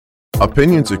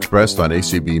Opinions expressed on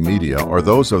ACB Media are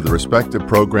those of the respective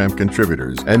program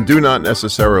contributors and do not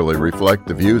necessarily reflect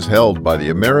the views held by the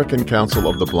American Council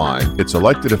of the Blind, its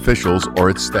elected officials,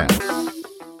 or its staff.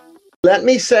 Let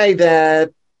me say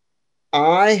that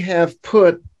I have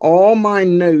put all my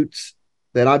notes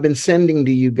that I've been sending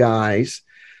to you guys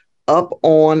up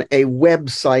on a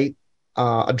website,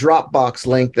 a Dropbox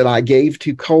link that I gave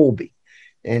to Colby.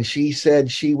 And she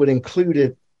said she would include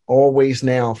it always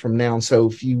now from now on. So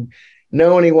if you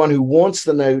know anyone who wants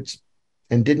the notes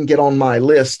and didn't get on my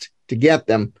list to get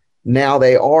them, now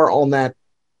they are on that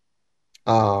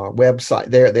website.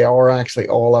 They are actually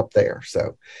all up there.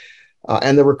 So,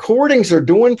 and the recordings are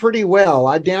doing pretty well.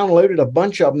 I downloaded a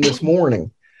bunch of them this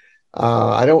morning.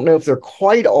 I don't know if they're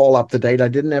quite all up to date. I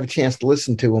didn't have a chance to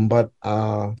listen to them, but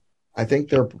I think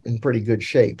they're in pretty good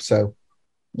shape. So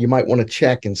you might want to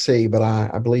check and see, but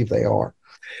I believe they are.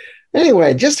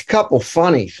 Anyway, just a couple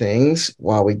funny things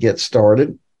while we get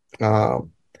started. I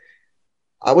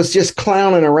was just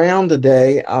clowning around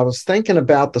today. I was thinking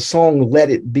about the song Let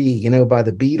It Be, by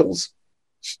the Beatles.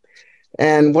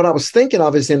 And what I was thinking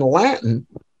of is in Latin,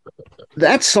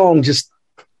 that song just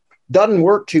doesn't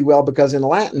work too well because in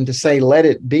Latin, to say let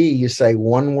it be, you say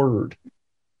one word,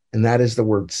 and that is the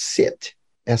word sit,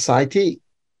 S-I-T.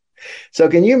 So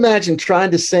can you imagine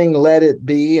trying to sing Let It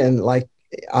Be and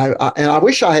I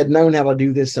wish I had known how to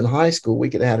do this in high school. We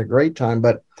could have had a great time,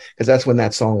 but because that's when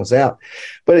that song was out.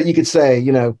 But you could say,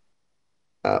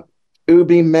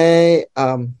 ubi me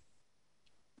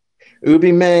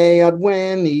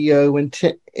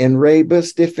advenio in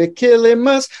rebus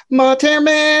difficilimus mater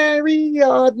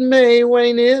Mariad me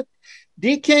venit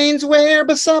decanes where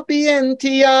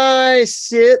besapienti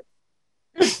sit.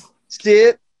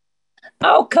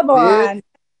 Oh, come on.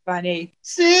 Funny.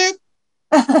 Sit.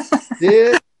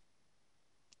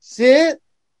 Sit.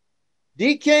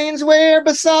 Decanes where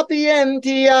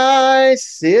besapienti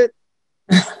sit.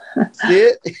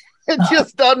 It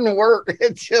just doesn't work.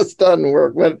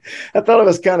 But I thought it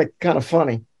was kind of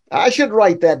funny. I should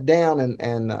write that down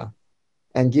and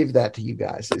give that to you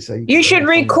guys. So you should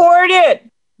record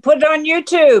it. Put it on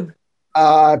YouTube.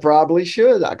 I probably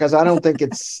should, because I don't think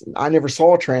I never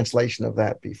saw a translation of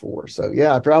that before. So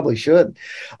yeah, I probably should.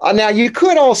 Now you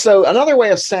could also, another way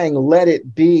of saying let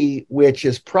it be, which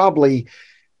is probably,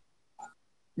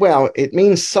 it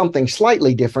means something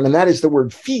slightly different. And that is the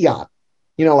word fiat,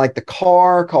 like the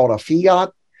car called a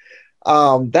Fiat.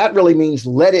 That really means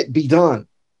let it be done.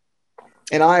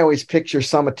 And I always picture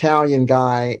some Italian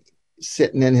guy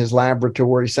sitting in his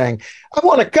laboratory saying, I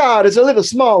want a car. It's a little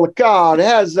smaller car. It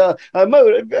has a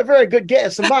very good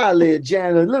gas and mileage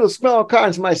and a little small car.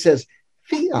 And somebody says,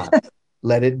 Fiat,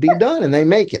 let it be done. And they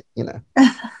make it,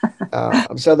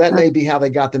 So that may be how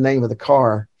they got the name of the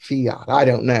car, Fiat. I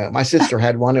don't know. My sister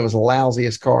had one. It was the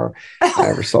lousiest car I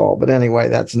ever saw. But anyway,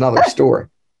 that's another story.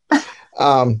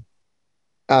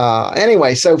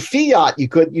 Anyway, so Fiat, you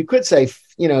could say,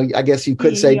 I guess you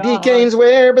could say decanes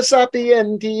where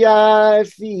besapienti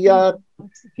Fiat.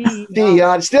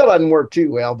 Fiat. It still doesn't work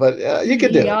too well, but you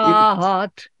could do it. You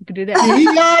could do that.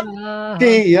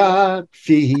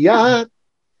 Fiat.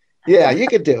 Yeah, you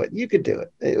could do it.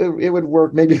 It would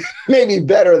work maybe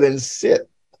better than sit.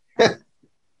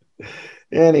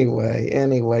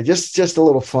 Anyway, just a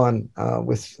little fun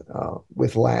with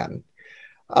Latin.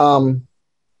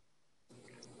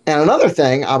 And another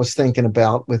thing I was thinking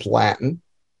about with Latin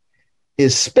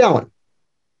is spelling.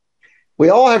 We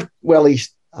all have, at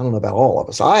least I don't know about all of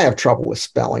us, I have trouble with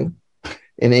spelling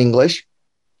in English.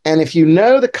 And if you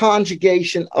know the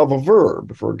conjugation of a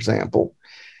verb, for example,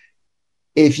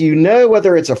 if you know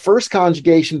whether it's a first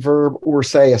conjugation verb or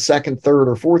say a second, third,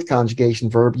 or fourth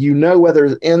conjugation verb, you know whether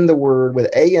it's in the word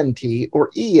with ANT or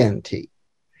ENT.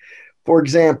 For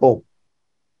example,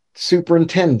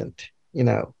 superintendent,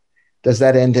 does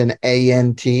that end in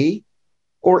ANT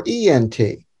or ENT?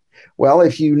 Well,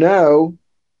 if you know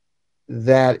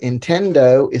that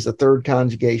intendo is a third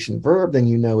conjugation verb, then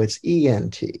you know it's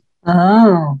ENT.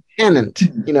 Oh. Tenant,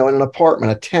 in an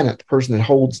apartment, a tenant, person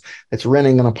that's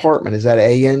renting an apartment. Is that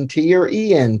ANT or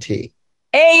ENT?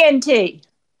 ANT.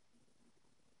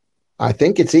 I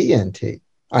think it's ENT.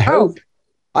 I hope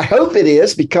it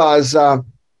is because, let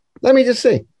me just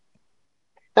see.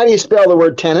 How do you spell the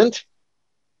word tenant?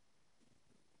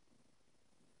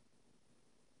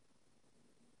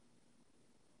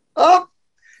 Oh,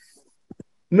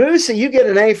 Moosey, you get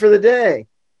an A for the day.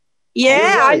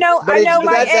 Yeah, right. I know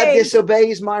my A. That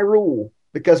disobeys my rule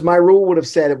because my rule would have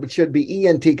said it should be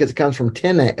ENT because it comes from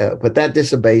 10, but that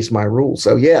disobeys my rule.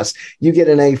 So yes, you get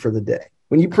an A for the day.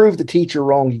 When you prove the teacher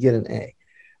wrong, you get an A.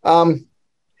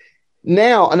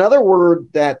 Now, another word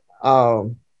that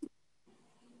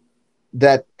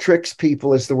that tricks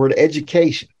people is the word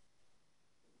education.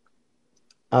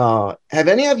 Have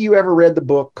any of you ever read the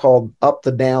book called Up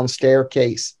the Down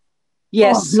Staircase?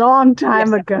 Yes. Long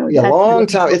time ago. Yeah, long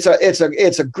time.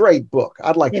 It's a great book.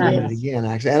 I'd like to read it again,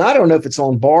 actually. And I don't know if it's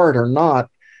on Bard or not.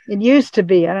 It used to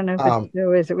be. I don't know if it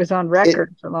still is. It was on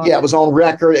record. It was on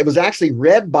record. It was actually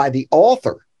read by the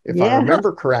author, if I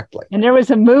remember correctly. And there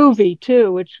was a movie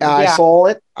too, which I saw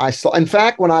it. In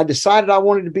fact, when I decided I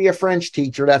wanted to be a French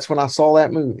teacher, that's when I saw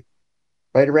that movie.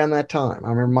 Right around that time. I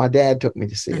remember my dad took me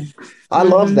to see it. I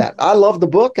love that. I love the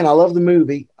book and I love the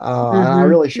movie. And I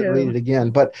really should read it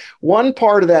again. But one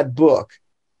part of that book,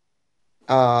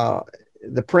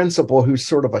 the principal, who's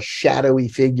sort of a shadowy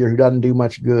figure who doesn't do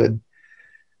much good,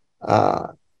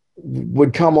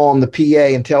 would come on the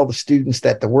PA and tell the students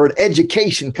that the word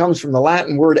education comes from the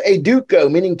Latin word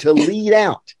educo, meaning to lead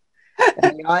out.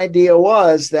 And the idea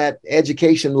was that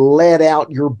education led out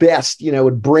your best,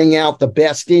 would bring out the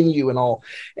best in you and all.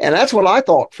 And that's what I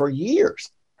thought for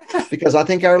years, because I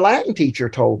think our Latin teacher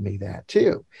told me that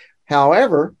too.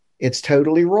 However, it's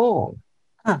totally wrong.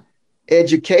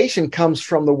 Education comes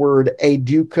from the word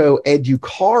educo,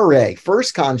 educare,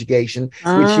 first conjugation,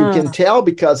 which you can tell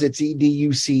because it's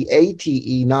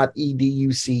educate, not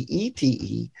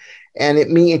educete. And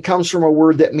it comes from a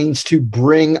word that means to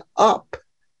bring up.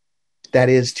 That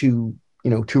is to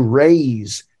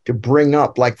raise, to bring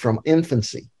up, like from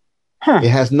infancy. It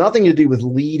has nothing to do with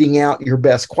leading out your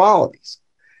best qualities.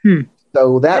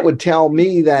 So that would tell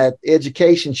me that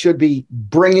education should be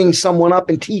bringing someone up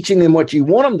and teaching them what you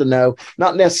want them to know,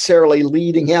 not necessarily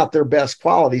leading out their best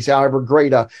qualities, however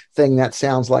great a thing that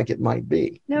sounds like it might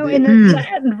be. No, in the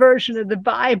Latin version of the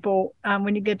Bible,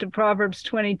 when you get to Proverbs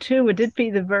 22, would it be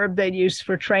the verb they use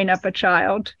for train up a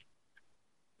child?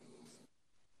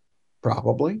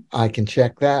 Probably. I can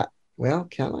check that. Well,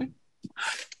 can I?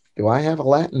 Do I have a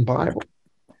Latin Bible?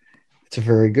 It's a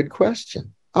very good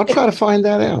question. I'll try to find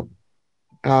that out.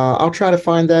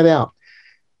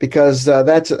 Because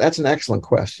that's an excellent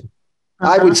question.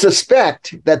 I would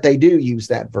suspect that they do use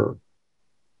that verb.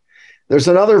 There's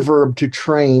another verb to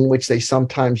train, which they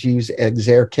sometimes use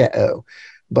exerceo,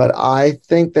 but I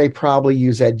think they probably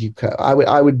use educo.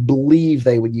 I would believe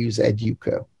they would use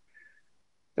educo.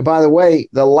 And by the way,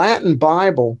 the Latin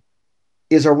Bible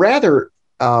is a rather,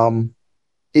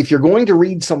 if you're going to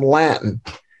read some Latin,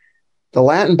 the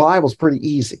Latin Bible is pretty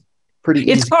easy.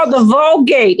 It's called the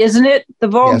Vulgate, isn't it? The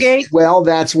Vulgate? Yes. Well,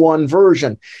 that's one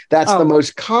version. That's the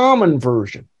most common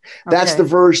version. That's the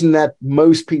version that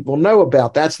most people know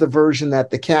about. That's the version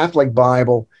that the Catholic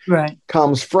Bible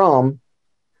comes from.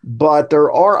 But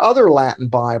there are other Latin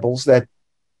Bibles that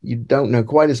you don't know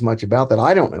quite as much about, that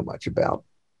I don't know much about.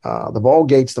 The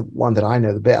Vulgate's the one that I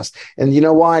know the best. And you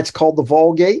know why it's called the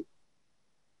Vulgate?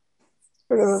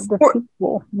 For the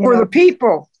people. For the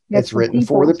people. It's written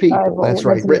for the people. Bible. That's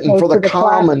right. Written for the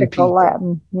common people.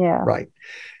 Latin. Yeah. Right.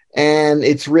 And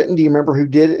it's written, do you remember who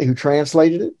did it, who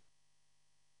translated it?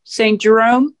 St.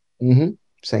 Jerome?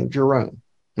 St. Jerome.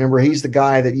 Remember, he's the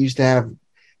guy that used to have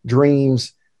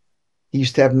dreams. He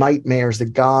used to have nightmares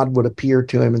that God would appear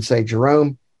to him and say,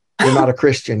 Jerome, you're not a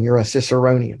Christian. You're a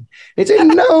Ciceronian. He'd say,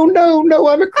 no,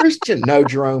 I'm a Christian. No,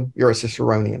 Jerome, you're a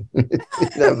Ciceronian.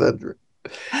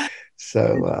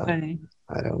 So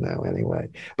I don't know anyway.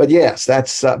 But yes,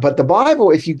 that's, but the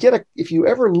Bible, if you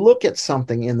ever look at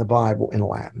something in the Bible in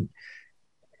Latin,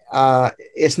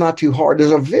 it's not too hard.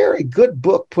 There's a very good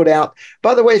book put out.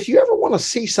 By the way, if you ever want to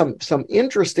see some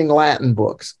interesting Latin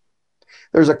books,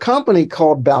 there's a company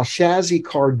called Balshazzi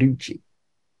Carducci,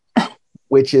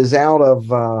 which is out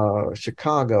of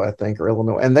Chicago, I think, or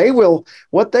Illinois. And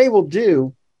what they will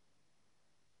do,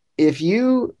 if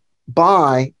you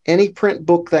buy any print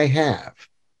book they have,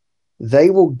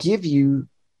 they will give you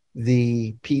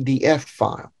the PDF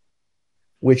file,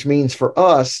 which means for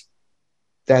us,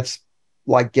 that's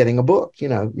like getting a book. You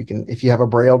know, you can, if you have a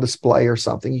Braille display or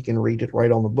something, you can read it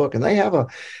right on the book. And they have a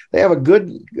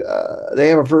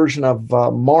version of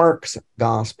Mark's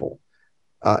Gospel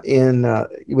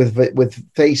with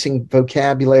facing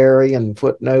vocabulary and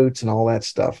footnotes and all that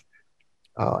stuff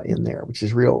in there, which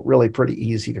is really pretty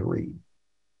easy to read,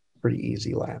 pretty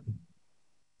easy Latin.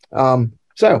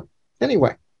 So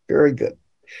anyway, very good.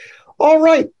 All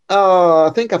right.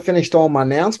 I think I finished all my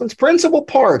announcements. Principal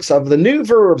parts of the new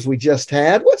verbs we just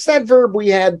had. What's that verb we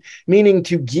had meaning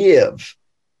to give?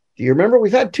 Do you remember?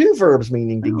 We've had two verbs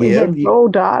meaning to give. Do,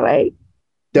 dare.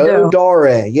 Do,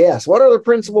 dare. Yes. What are the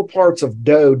principal parts of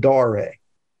do, dare?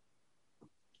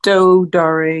 Do,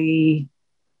 dare,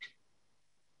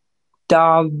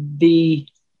 davi,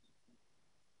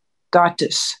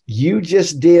 datus. You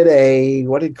just did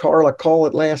what did Carla call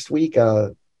it last week?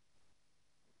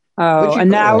 Oh,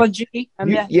 analogy.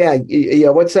 Yeah.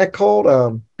 What's that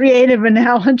called? Creative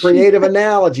analogy. Creative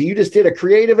analogy. You just did a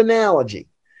creative analogy.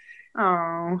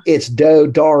 Oh. It's do,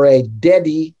 dare,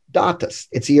 dedi, datus.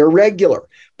 It's irregular,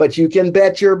 but you can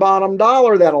bet your bottom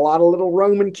dollar that a lot of little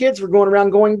Roman kids were going around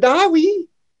going dawi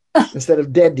instead of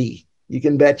dedi. You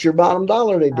can bet your bottom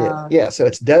dollar they did. Yeah, so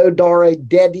it's do, dare,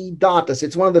 dedi, datus.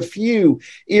 It's one of the few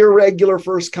irregular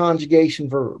first conjugation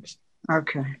verbs.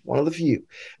 Okay. One of the few.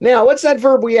 Now, what's that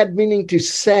verb we had meaning to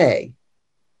say?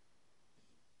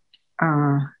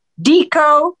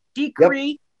 Deco,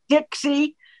 decree,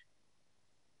 Dixie.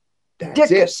 That's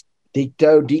dictus. It.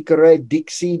 Dicto, dicere,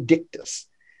 dixie, dictus.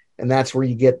 And that's where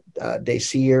you get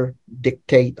decere,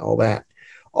 dictate, all that.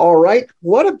 All right.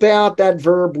 What about that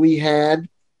verb we had,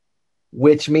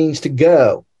 which means to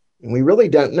go? And we really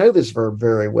don't know this verb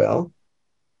very well.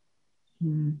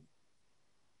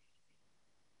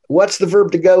 What's the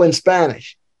verb to go in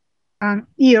Spanish?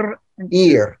 Ir.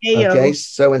 Ir. Okay.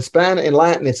 So in Spanish, in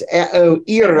Latin, it's eo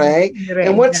ire.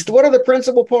 And what are the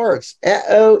principal parts?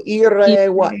 Eo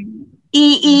ire what?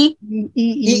 E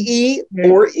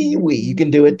or iwi. You can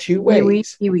do it two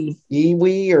ways.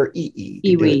 Iwi or ee.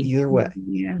 Either way.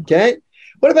 Yeah. Okay.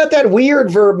 What about that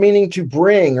weird verb meaning to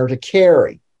bring or to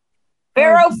carry?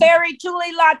 Pharaoh, ferry,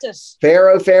 tuli, latus.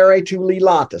 Pharaoh, ferry, tuli,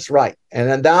 latus. Right.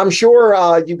 And I'm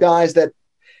sure you guys that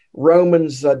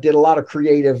Romans did a lot of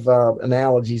creative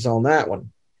analogies on that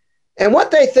one. And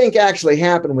what they think actually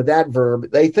happened with that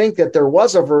verb, they think that there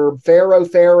was a verb, pharaoh,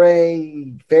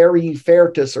 ferre, ferry,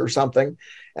 fertus or something,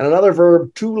 and another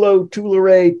verb, tulo,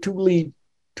 tulere, tuli,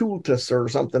 tultus or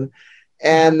something,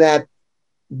 and that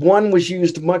one was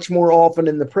used much more often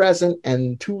in the present,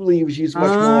 and tuli was used much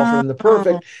more often in the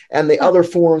perfect, and the other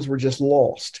forms were just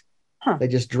lost. They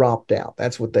just dropped out.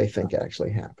 That's what they think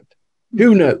actually happened.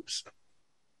 Who knows?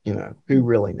 Who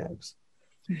really knows?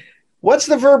 What's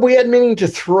the verb we had meaning to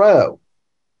throw?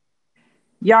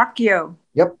 Yakio.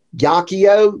 Yep.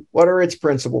 Yakio. What are its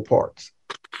principal parts?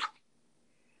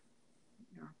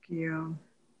 Yakio.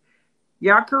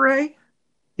 Yakare.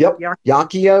 Yep.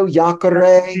 Yakio,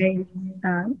 yakare.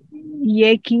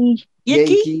 Yaki.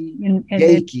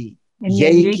 Yaki.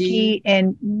 Yaki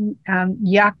and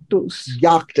Yactus.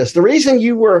 Yactus. The reason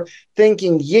you were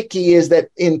thinking yicky is that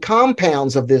in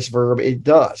compounds of this verb, it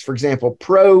does. For example,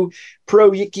 pro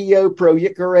yikio, pro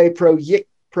yikare,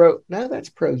 no, that's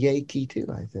pro yaki too,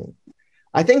 I think.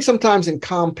 I think sometimes in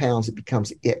compounds it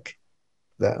becomes ick,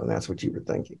 though. That's what you were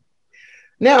thinking.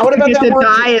 Now, what about that the word?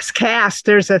 Die is cast.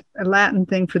 There's a Latin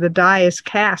thing for the die is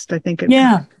cast, I think.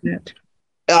 Yes.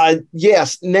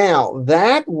 Now,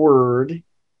 that word...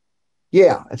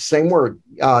 Yeah, it's the same word.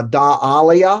 Da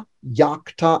alia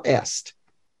jacta est.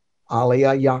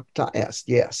 Alia jacta est.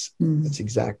 Yes, that's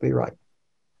exactly right.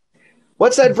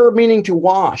 What's that verb meaning to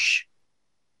wash?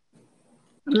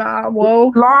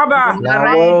 Lavo. Lava.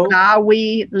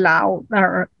 Lawi.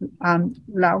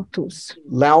 Lautus.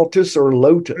 Lautus or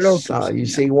lotus. You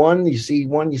see one, you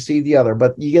see the other.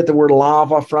 But you get the word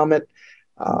lava from it.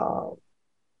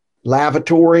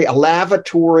 Lavatory. A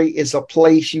lavatory is a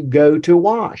place you go to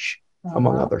wash.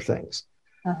 Among other things.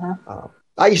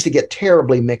 I used to get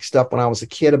terribly mixed up when I was a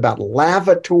kid about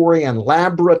lavatory and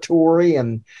laboratory,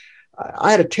 and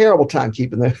I had a terrible time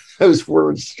keeping those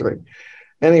words straight.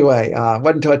 Anyway, it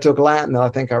wasn't until I took Latin that I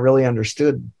think I really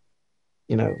understood,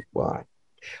 why.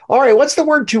 All right, what's the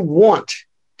word to want?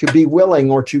 To be willing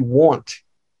or to want?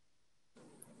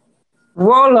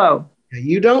 Wolo.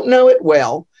 You don't know it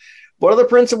well. What are the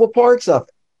principal parts of it?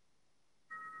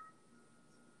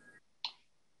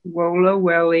 Wolo,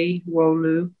 welly,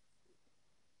 wolu.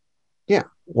 Yeah.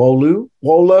 Wolu,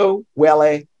 wolo,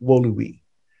 wele, wolui.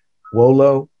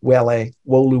 Wolo, wele,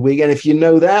 wolui. And if you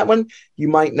know that one, you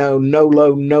might know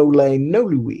nolo, nole,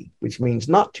 nolui, which means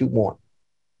not to want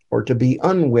or to be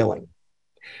unwilling.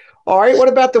 All right. What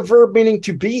about the verb meaning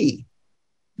to be?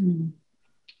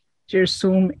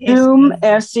 Sum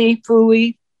esse,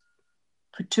 fui,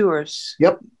 futurus.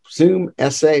 Yep. Sum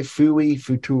esse, fui,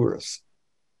 futurus.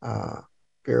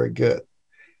 Very good.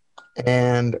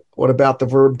 And what about the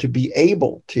verb to be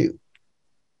able to?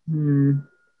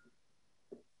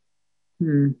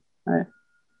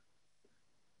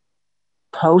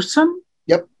 Possum?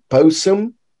 Yep.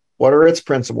 Possum. What are its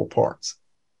principal parts?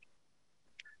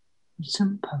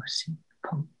 Possum,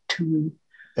 potui.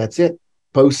 That's it.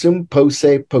 Possum,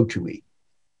 posse, potui.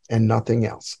 And nothing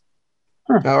else.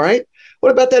 All right.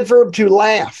 What about that verb to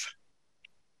laugh?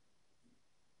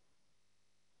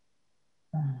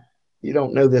 You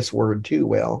don't know this word too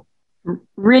well.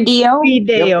 Rideo.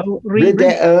 Yep.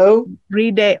 Rideo.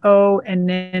 Rideo, and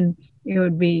then it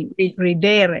would be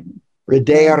ridere.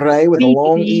 Ridere with a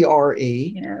long Risi.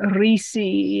 E-R-E. Yeah,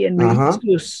 Risi and Uh-huh.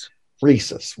 Risus.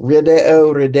 Rhesus.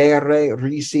 Rideo, ridere,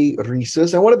 risi,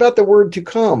 rhesus. And what about the word to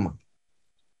come?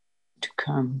 To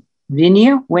come.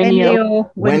 Venio?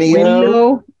 Wenio?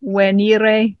 Wenio.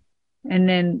 Wenire, and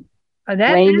then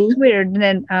that's Waney. weird. And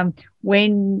then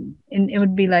Wayne, and it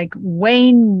would be like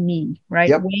Waney, right?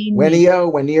 Yep. Waney.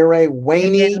 Wenio, wenire,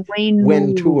 waney, And then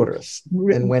venturus.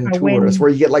 And venturus, where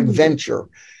you get like venture.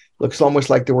 Looks almost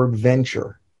like the word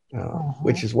venture,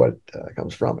 which is what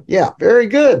comes from it. Yeah, very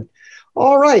good.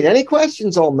 All right. Any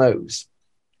questions on those?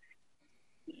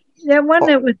 That one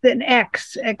that with an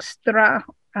X, extra.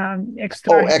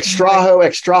 Extraho,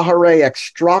 extrahere,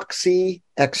 extroxy,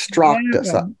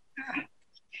 extractus.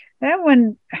 That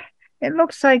one, it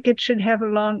looks like it should have a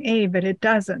long A, but it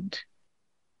doesn't.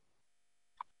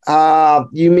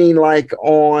 You mean like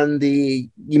on the,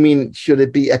 should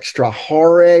it be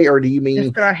extrahare, or do you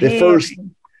mean the first?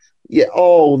 Yeah.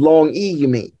 Oh, long E, you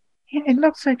mean? It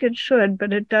looks like it should,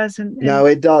 but it doesn't. No,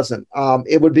 it doesn't.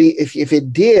 It would be, if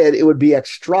it did, it would be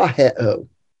extraheo.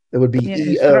 It would be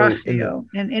EO.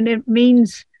 And it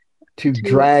means to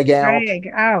drag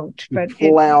out, but to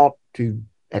pull out, to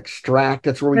extract.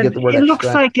 That's where we get the word extract. It looks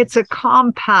like it's a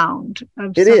compound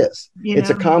of it is. It's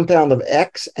a compound of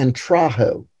X and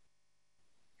traho.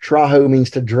 Traho means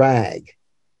to drag.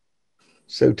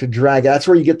 So to drag, that's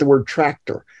where you get the word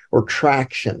tractor or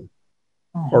traction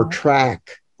or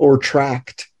track or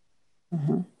tract.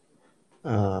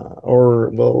 Or,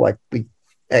 well, like we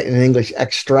in English,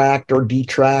 extract or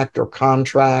detract or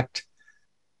contract.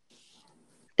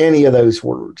 Any of those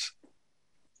words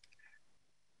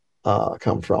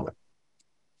come from it.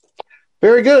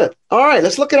 Very good. All right,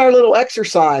 let's look at our little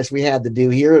exercise we had to do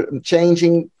here,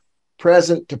 changing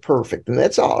present to perfect. And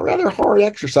that's all rather hard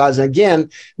exercise. And again,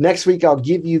 next week I'll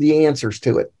give you the answers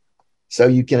to it so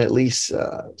you can at least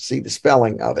see the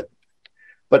spelling of it.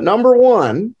 But number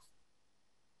one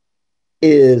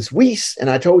is Weiss. And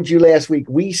I told you last week,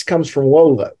 Weiss comes from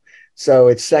Wolo. So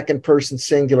it's second person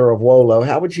singular of Wolo.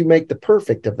 How would you make the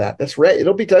perfect of that?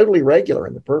 It'll be totally regular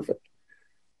in the perfect.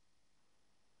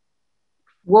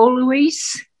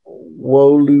 Woluis.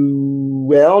 Wolu.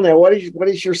 Well, now what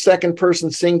is your second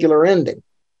person singular ending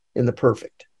in the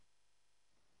perfect?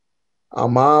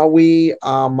 Amawi,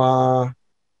 ama.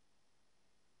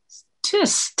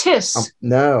 Tis.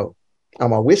 No,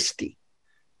 amawisti,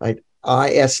 right?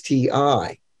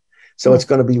 I-S-T-I. So it's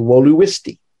going to be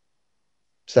woluisti.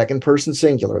 Second person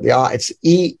singular. It's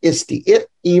e-isti. It,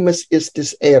 imus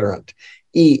istis erant.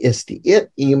 E-isti.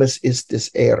 It, imus istis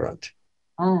erant.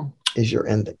 Is your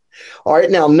ending. All right,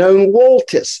 now non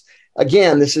voltis.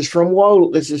 Again, this is from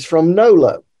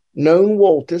Nolo. Non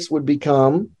voltis would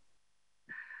become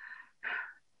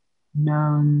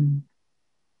Non.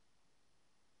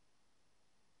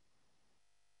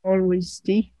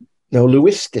 Always-ty.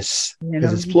 noluistis,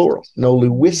 because it's plural.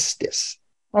 Noluistis.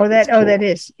 That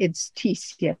is. It's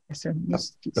tis, yes.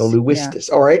 Noluistis.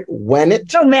 Yeah. All right. When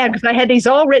it. So mad because I had these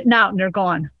all written out and they're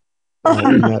gone. Oh,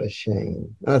 not a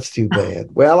shame. That's too bad.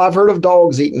 Well, I've heard of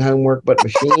dogs eating homework, but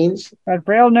machines. But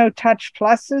Braille no touch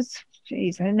pluses.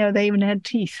 Jeez, I didn't know they even had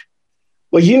teeth.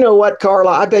 Well, you know what,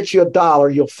 Carla? I bet you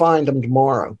 $1 you'll find them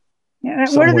tomorrow. Yeah,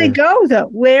 where do they go, though?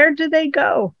 Where do they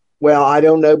go? Well, I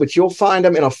don't know, but you'll find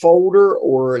them in a folder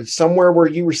or somewhere where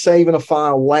you were saving a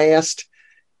file last.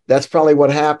 That's probably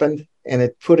what happened. And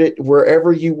it put it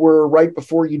wherever you were right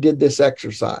before you did this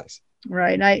exercise.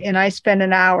 Right. I spent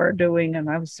an hour doing them.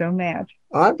 I was so mad.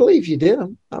 I believe you did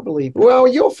them. I believe. Well,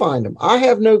 you'll find them.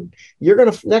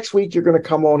 Next week, you're going to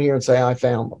come on here and say, I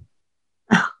found them.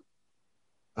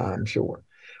 I'm sure.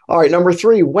 All right. Number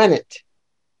 3, when it.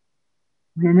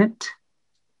 When it.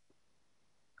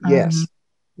 Yes.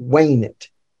 Wane it.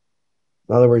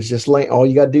 In other words, just all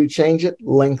you got to do, change it,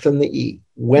 lengthen the E.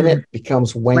 When it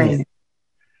becomes wane it.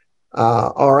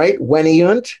 All right.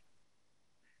 Weniunt.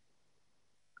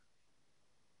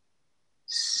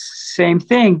 Same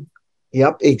thing.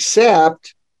 Yep,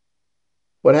 except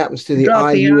what happens to the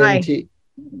IUNT?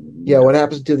 Yeah, what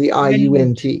happens to the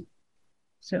IUNT?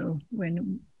 So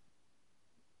Whenerunt.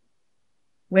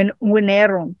 Yeah,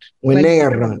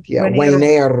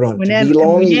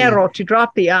 Whenerunt. To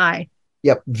drop the I.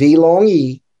 Yep, V long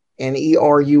E and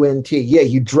ERUNT. Yeah,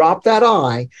 you drop that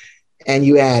I and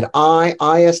you add I,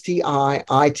 ISTI,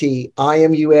 IT,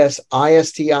 IMUS,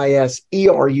 ISTIS,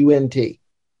 ERUNT.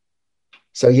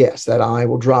 So yes, that I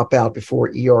will drop out before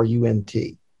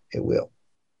ERUNT. It will.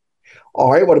 All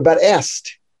right, what about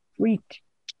est?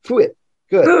 Fuit.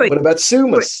 Good. What about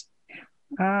sumus?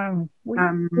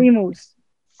 Fuimus.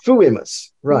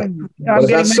 Fuimus, right. I'm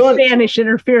getting my Spanish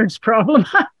interference problem.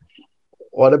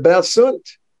 What about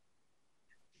sunt?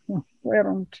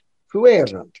 Fuerunt.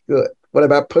 Fuerunt. Good. What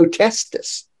about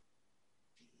potestis?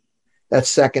 That's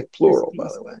second plural, by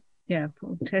the way. Yeah,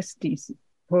 potestis.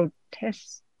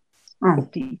 Potestis. Oh,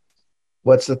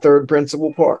 What's the third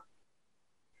principal part?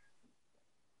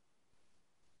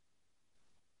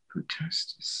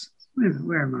 potestis. Wait a minute,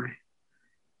 where am I?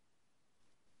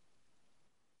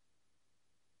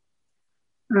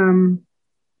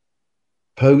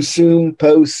 Possum,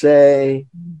 posse.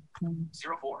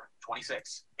 04,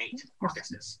 26, 8,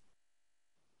 potestis.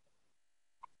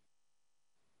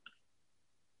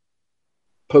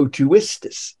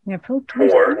 Potuistis. Yeah,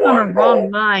 potestis. I'm on a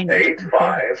wrong line. 8,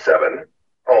 5, 7.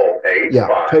 Oh, 8, Yeah,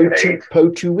 5, 8.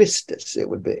 potuistis it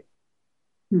would be.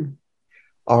 Hmm.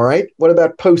 All right. What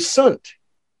about posunt?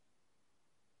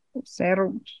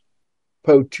 Serunt.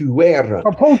 Potuerunt.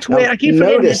 Oh, potuerunt. I keep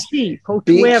forgetting the Notice, T. be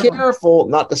Potuerunt. careful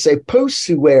not to say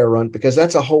posuerunt because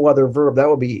that's a whole other verb. That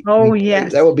would be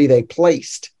Yes. That would be they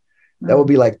placed. That would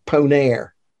be like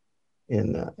poner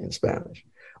in Spanish.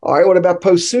 All right. What about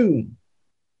posum?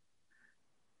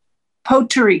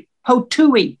 Pottery.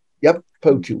 Potui. Yep,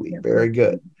 potui. Very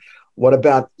good. What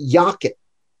about yakit?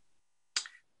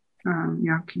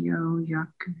 Yakio.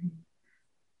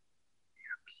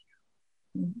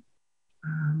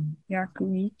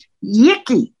 Yakuit.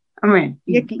 Yicky. I mean,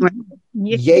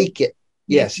 Yakit.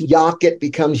 Yes, yakit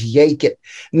becomes yakit.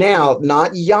 Now,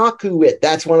 not yakuit.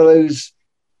 That's one of those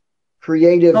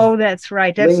creative. Oh, that's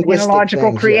right. That's linguistic analogical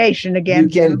things, creation again. You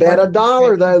can bet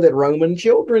 $1, though, that Roman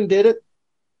children did it.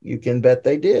 You can bet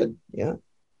they did. Yeah.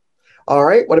 All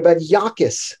right. What about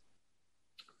yakis?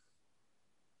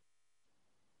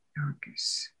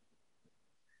 Yakis.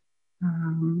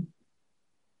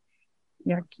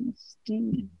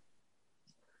 Yakisti.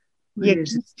 What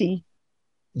is it? Yakisti.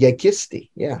 Yakisti.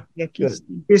 Yeah.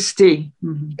 Yakisti. Isti.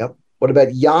 Mm-hmm. Yep. What about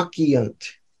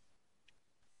yakiant?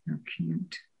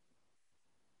 Yakiant.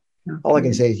 All I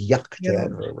can say is yuck to that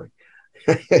verb.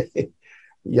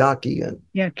 Yakiant.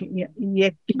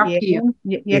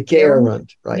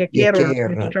 Yakerant. Right.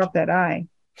 Yakerant. Drop that I.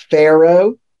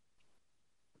 Pharaoh.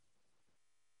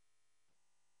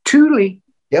 Thule.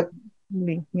 Yep.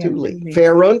 Thule.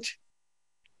 Pharunt.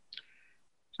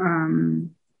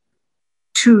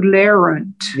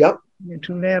 Tolerant. Yep.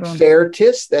 Tolerant.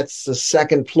 Fairtis. That's the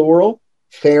second plural.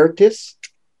 Fairtis.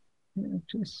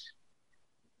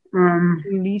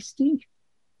 Tulisti.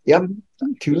 Yep.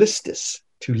 Tulistis.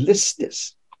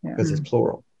 Tulistis. Because it's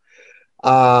plural.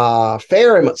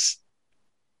 Pharamus.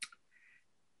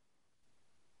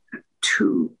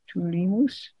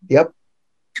 Tulimus. Yep.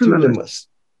 Tulimus.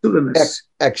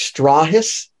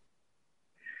 Extrahis.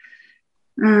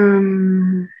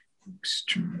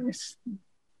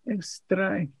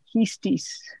 Extrahistis.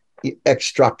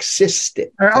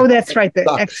 Extraxistic. Oh, that's right.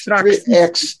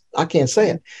 The I can't say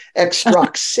it.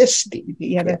 Extraxisti.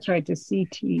 Yeah, that's right. The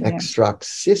CT. Yeah.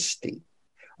 Extraxisti.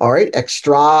 All right.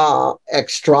 Extrahimus.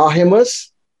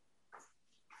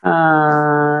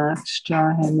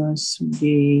 Extrahimus would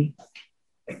be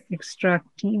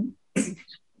Extractimus.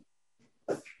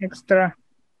 Extraximus.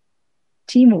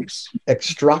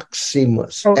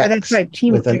 Oh, that's right.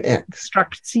 Timus. With an X.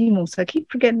 Extraximus. I keep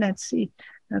forgetting that C.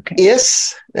 Okay.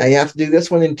 Is. Now you have to do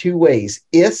this one in two ways.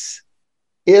 Is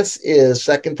is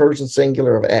second person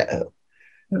singular of AO.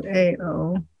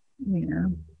 AO. Yeah.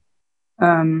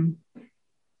 AO.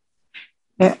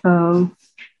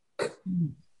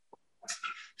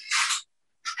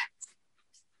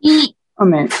 Oh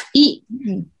man.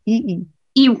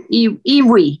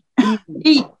 Iwi.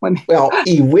 Well,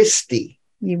 Iwisti,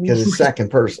 because it's second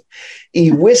person.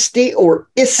 Iwisti or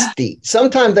Isti.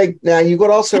 Sometimes you could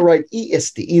also write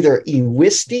Isti, either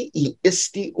Iwisti,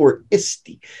 Isti, or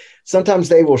Isti. Sometimes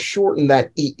they will shorten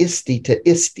that Isti to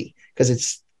Isti because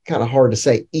it's kind of hard to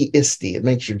say Isti. It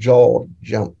makes your jaw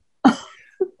jump.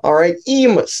 All right,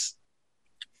 Emus.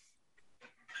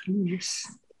 Yes.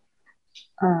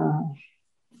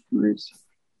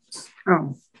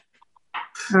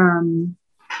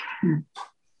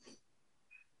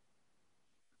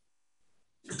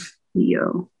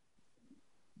 EO.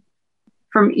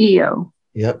 From EO.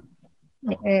 Yep.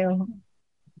 AO.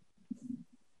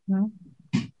 No?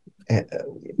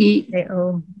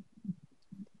 EO.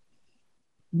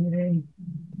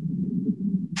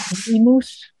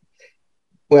 Emus.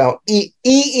 Well,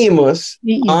 Emus,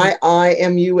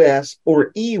 Iimus,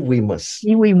 or Ewimus.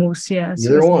 Ewimus, yeah.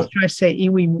 Either one. Try to say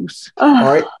Ewimus. All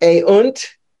right, Aunt.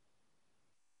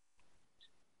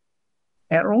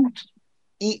 Erunt.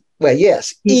 Well,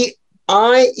 yes. Ierunt.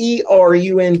 Erunt.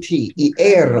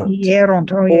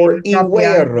 Oh, or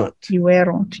Ewerunt.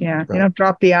 Ewerunt, yeah. Right. You don't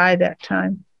drop the I that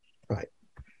time. Right.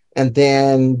 And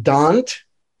then Dant.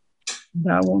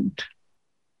 Daunt.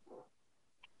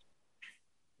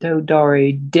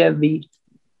 Dodari, Devi.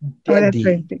 Oh, that's Dedi.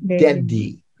 right.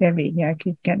 Dedi. Debbie. Yeah, I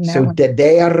keep getting that So one.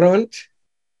 Dederunt.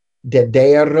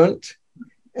 Dederunt.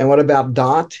 And what about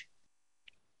dot?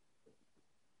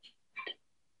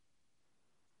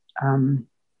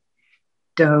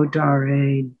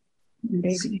 Dodari.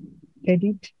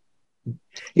 Dedit.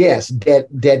 Yes,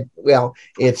 dead. Well,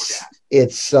 it's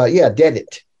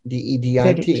dedit.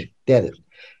 Dedit. Dedit.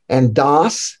 And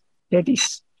das?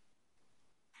 Dedis.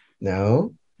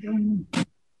 No. Mm.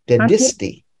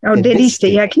 Dedisti. Oh,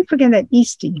 Dedisti. Yeah, I keep forgetting that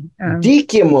Easty.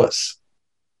 Dicymus.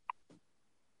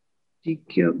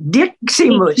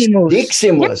 Diximus.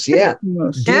 Diximus, yeah.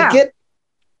 Yeah. Dicit.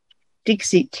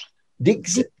 Dixit.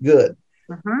 Dixit, good.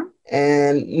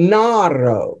 And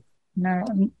Naro.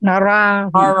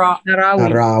 Narawi. Ara.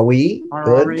 Narawi,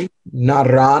 good.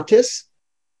 Naratis.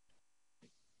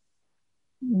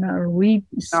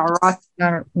 Narawistis.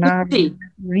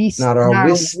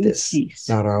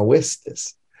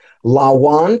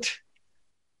 Lawant.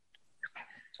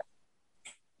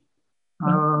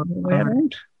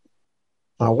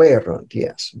 Lawerunt,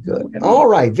 yes, good. All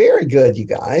right, very good, you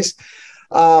guys.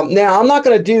 Now, I'm not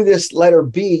going to do this letter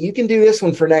B. You can do this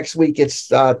one for next week.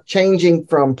 It's changing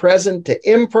from present to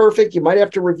imperfect. You might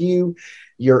have to review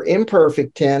your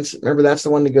imperfect tense. Remember, that's the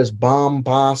one that goes bomb,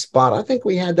 ba, spot. I think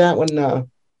we had that one a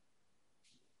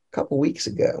couple weeks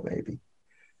ago, maybe.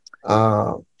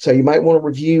 So you might want to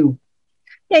review.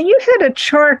 Yeah, you had a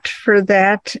chart for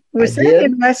that. Was I that did.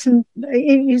 in lesson?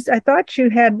 I thought you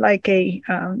had like a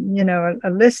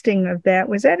listing of that.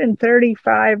 Was that in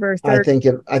 35 or 30?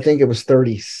 I think it was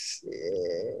 30.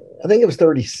 I think it was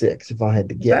 36, if I had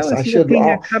to guess. I was looking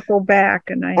a couple back,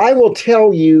 and I will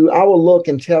tell you. I will look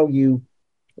and tell you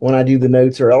when I do the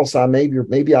notes, or else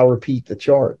maybe I'll repeat the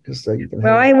chart just so you can.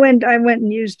 Well, I went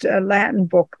and used a Latin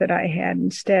book that I had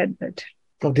instead.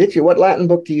 But did you? What Latin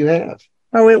book do you have?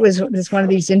 Oh, it's one of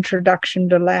these introduction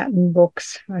to Latin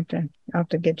books. I'll have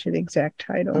to get you the exact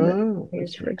title. Oh,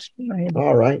 okay.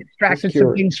 All right. Extracted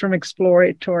some things from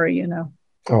exploratory,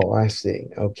 Oh, I see.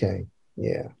 Okay.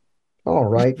 Yeah. All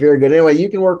right. Very good. Anyway, you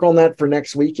can work on that for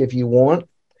next week if you want.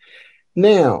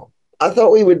 Now, I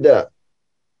thought we would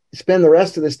spend the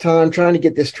rest of this time trying to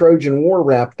get this Trojan War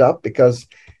wrapped up, because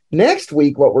next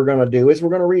week what we're going to do is we're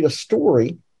going to read a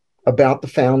story about the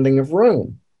founding of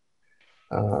Rome.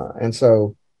 And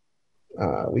so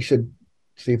we should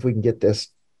see if we can get this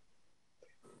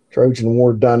Trojan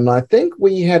War done. And I think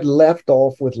we had left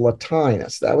off with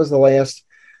Latinus. That was the last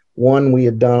one we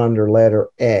had done under letter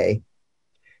A.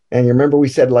 And you remember we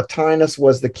said Latinus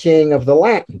was the king of the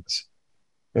Latins.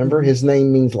 Remember, his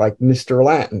name means like Mr.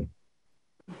 Latin,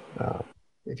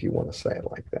 if you want to say it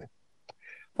like that.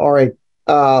 All right.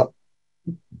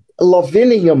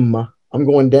 Lavinium. I'm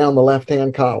going down the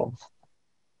left-hand column.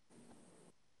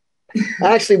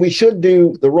 Actually, we should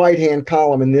do the right-hand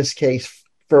column in this case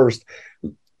first.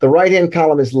 The right-hand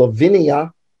column is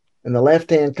Lavinia, and the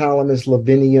left-hand column is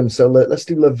Lavinium. So let's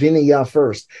do Lavinia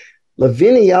first.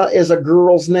 Lavinia is a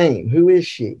girl's name. Who is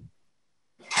she?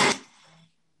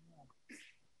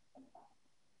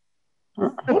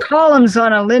 The columns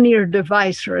on a linear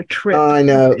device are a trip. I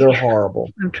know, they're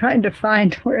horrible. I'm trying to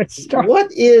find where it starts.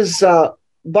 What is,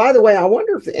 by the way, I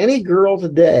wonder if any girl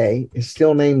today is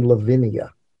still named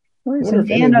Lavinia. Where's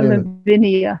Anna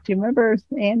Lavinia? Do you remember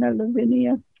Anna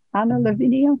Lavinia? Anna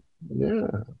Lavinia? Yeah.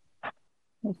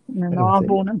 In a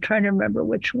novel, and I'm trying to remember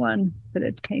which one that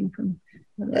it came from.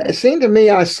 It seemed to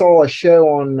me I saw a show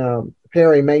on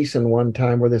Perry Mason one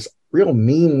time where this real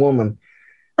mean woman,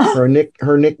 her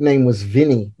nickname was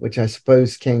Vinny, which I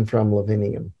suppose came from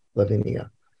Lavinia.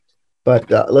 But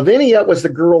Lavinia was the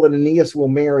girl that Aeneas will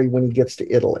marry when he gets to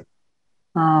Italy.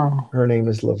 Oh. Her name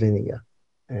is Lavinia.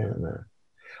 And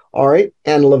all right.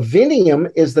 And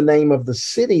Lavinium is the name of the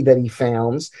city that he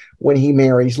founds when he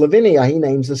marries Lavinia. He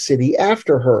names the city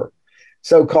after her.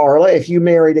 So, Carla, if you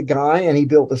married a guy and he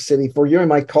built a city for you, you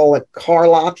might call it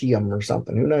Carlatium or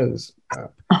something. Who knows?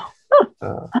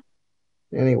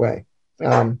 Anyway,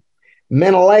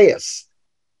 Menelaus.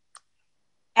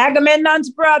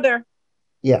 Agamemnon's brother.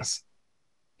 Yes.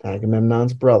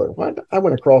 Agamemnon's brother. What? I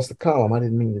went across the column. I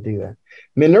didn't mean to do that.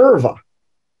 Minerva.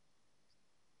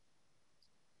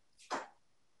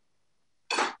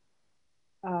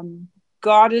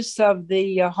 Goddess of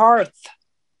the hearth.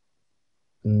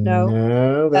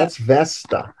 No, that's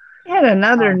Vesta. He had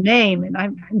another name, and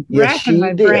I'm racking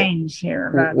my brains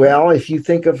here. Well, if you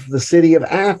think of the city of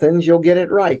Athens, you'll get it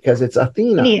right, because it's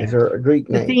Athena. Is her Greek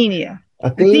name?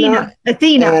 Athena.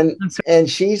 And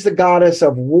she's the goddess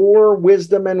of war,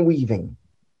 wisdom, and weaving.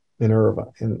 Minerva.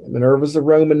 And Minerva is the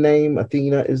Roman name.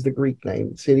 Athena is the Greek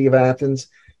name. The city of Athens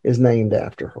is named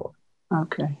after her.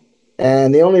 Okay.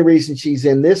 And the only reason she's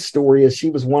in this story is she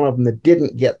was one of them that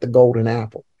didn't get the golden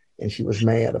apple, and she was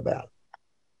mad about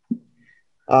it.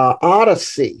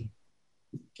 Odyssey.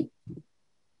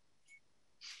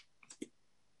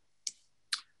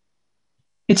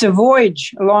 It's a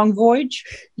voyage, a long voyage.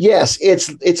 Yes,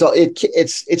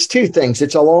 it's two things.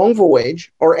 It's a long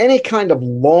voyage or any kind of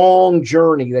long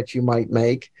journey that you might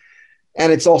make,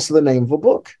 and it's also the name of a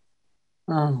book.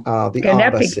 The An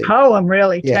Odyssey. epic poem,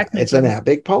 really. Yeah, Technically, it's an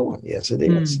epic poem. Yes, it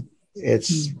is.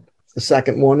 It's the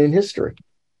second one in history.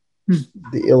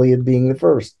 The Iliad being the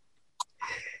first.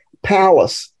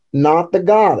 Pallas, not the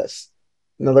goddess.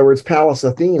 In other words, Pallas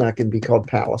Athena can be called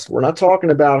Pallas. We're not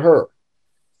talking about her.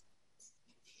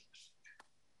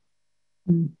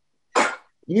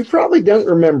 You probably don't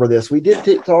remember this. We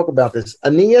did talk about this.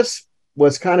 Aeneas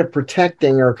was kind of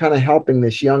protecting or kind of helping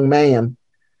this young man,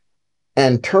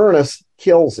 and Turnus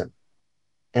kills him.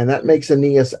 And that makes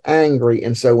Aeneas angry.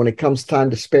 And so when it comes time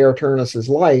to spare Turnus's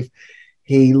life,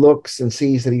 he looks and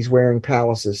sees that he's wearing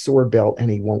Pallas's sword belt, and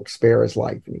he won't spare his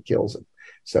life, and he kills him.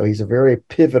 So he's a very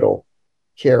pivotal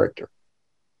character.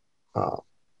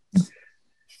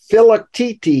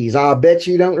 Philoctetes, I bet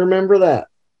you don't remember that.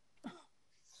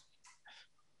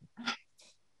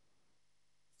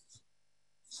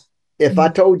 If I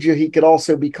told you he could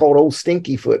also be called Old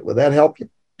Stinky Foot, would that help you?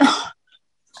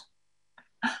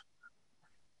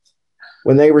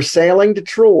 When they were sailing to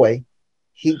Troy,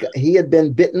 he had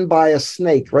been bitten by a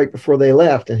snake right before they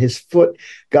left, and his foot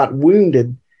got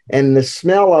wounded, and the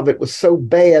smell of it was so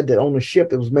bad that on the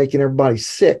ship it was making everybody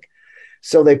sick.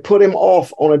 So they put him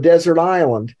off on a desert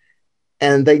island,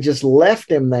 and they just left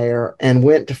him there and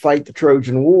went to fight the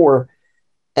Trojan War.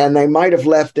 And they might have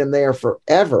left him there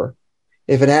forever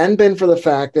if it hadn't been for the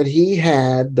fact that he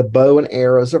had the bow and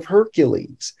arrows of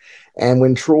Hercules. And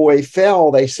when Troy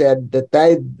fell, they said that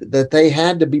they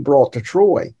had to be brought to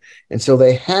Troy. And so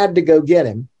they had to go get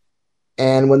him.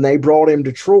 And when they brought him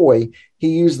to Troy, he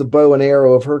used the bow and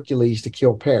arrow of Hercules to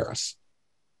kill Paris.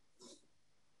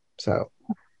 So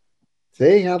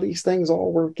see how these things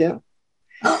all work out?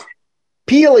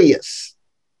 Peleus.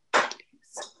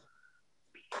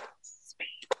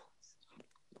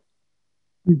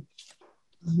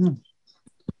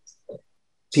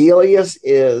 Peleus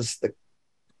is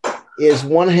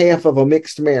one half of a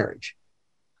mixed marriage.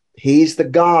 He's the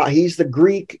god, he's the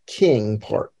Greek king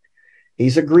part.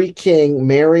 He's a Greek king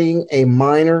marrying a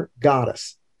minor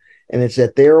goddess. And it's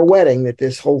at their wedding that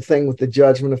this whole thing with the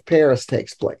judgment of Paris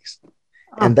takes place.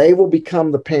 And they will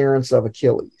become the parents of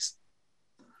Achilles.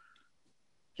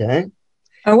 Okay.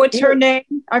 What's her name?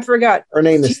 I forgot. Her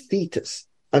name is Thetis.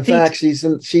 In fact, she's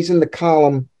in the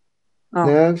column. Oh.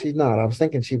 No, she's not. I was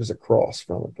thinking she was across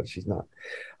from it, but she's not.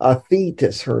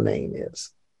 Thetis, her name is.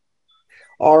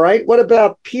 All right. What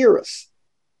about Pyrrhus?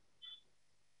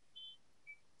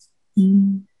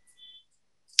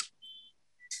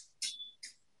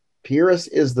 Pyrrhus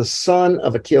is the son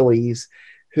of Achilles,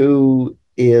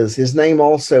 his name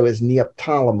also is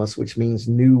Neoptolemus, which means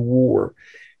new war.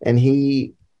 And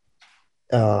he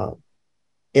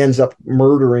ends up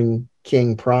murdering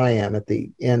King Priam at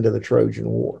the end of the Trojan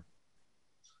War.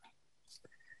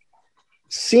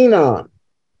 Sinon.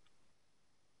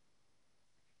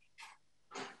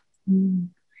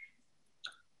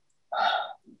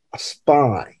 A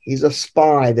spy. He's a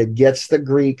spy that gets the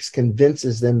Greeks,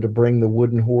 convinces them to bring the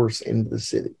wooden horse into the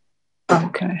city.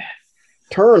 Okay.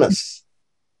 Turnus.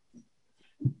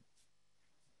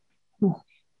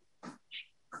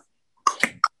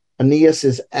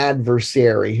 Aeneas'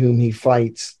 adversary, whom he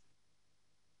fights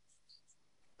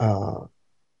in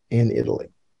Italy.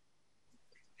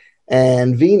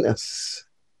 And Venus.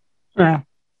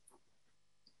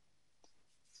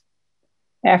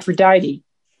 Aphrodite.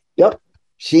 Yep.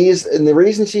 And the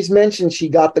reason she's mentioned, she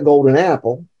got the golden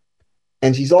apple.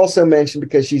 And she's also mentioned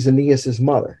because she's Aeneas'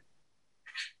 mother.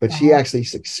 But she actually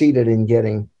succeeded in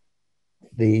getting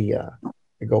the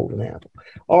golden apple.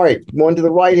 All right, going to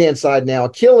the right-hand side now.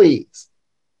 Achilles.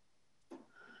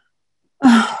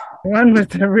 One with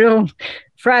the real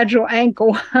fragile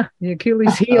ankle, the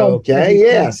Achilles heel. Okay,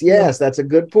 yes, that's a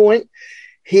good point.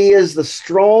 He is the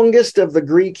strongest of the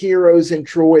Greek heroes in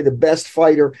Troy, the best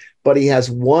fighter, but he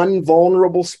has one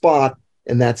vulnerable spot,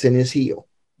 and that's in his heel.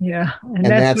 Yeah, and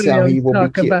that's how he will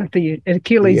talk be killed. About the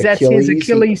Achilles. That's his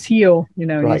Achilles heel.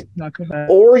 Right. Talk about.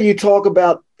 Or you talk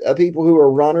about people who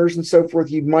are runners and so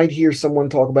forth. You might hear someone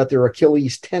talk about their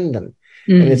Achilles tendon,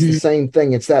 and it's the same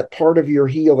thing. It's that part of your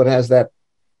heel that has that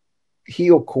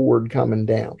heel cord coming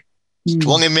down.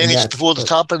 20 minutes before the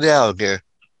top of the hour, Gary.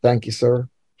 Thank you, sir.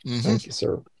 Thank you,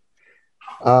 sir.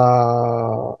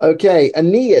 Okay,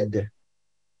 Aeneid.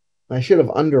 I should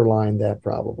have underlined that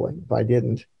probably. If I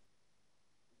didn't,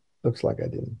 looks like I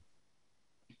didn't.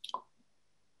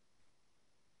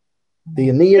 The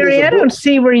Aeneid Jerry, is a I book. don't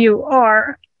see where you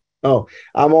are. Oh,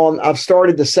 I've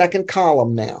started the second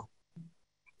column now.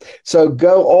 So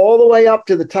go all the way up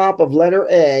to the top of letter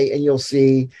A, and you'll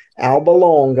see Alba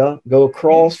Longa. Go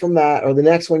across from that, or the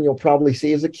next one you'll probably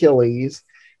see is Achilles.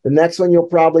 The next one you'll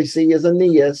probably see is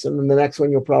Aeneas, and then the next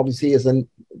one you'll probably see is an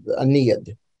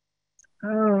Aeneid.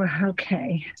 Oh,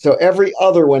 okay. So every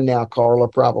other one now, Carla,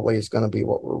 probably is going to be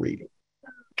what we're reading.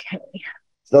 Okay.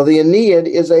 So the Aeneid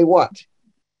is a what?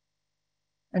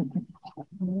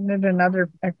 Another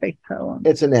epic poem.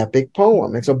 It's an epic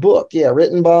poem. It's a book,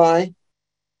 written by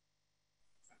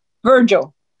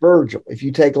Virgil. Virgil. If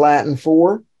you take Latin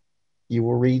 4, you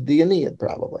will read the Aeneid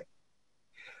probably.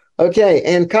 Okay,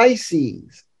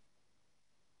 Anchises.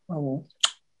 Oh.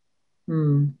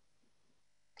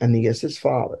 Aeneas'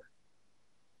 father.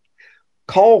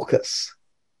 Calchas.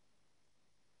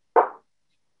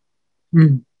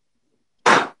 We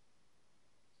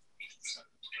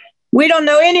don't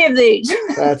know any of these.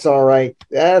 That's all right.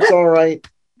 That's all right.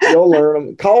 You'll learn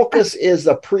them. Calchas is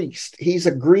a priest. He's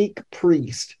a Greek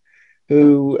priest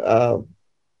who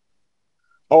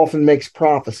often makes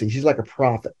prophecies. He's like a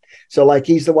prophet. So like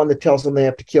he's the one that tells them they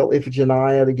have to kill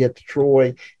Iphigenia to get to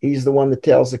Troy. He's the one that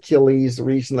tells Achilles the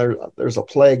reason there's a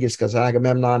plague is because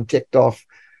Agamemnon ticked off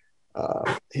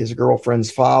his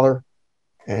girlfriend's father.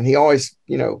 And he always,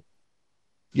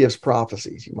 gives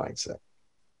prophecies, you might say.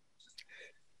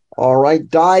 All right,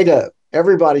 Dido.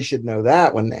 Everybody should know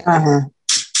that one now.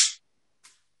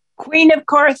 Queen of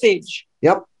Carthage.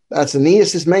 Yep, that's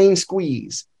Aeneas's main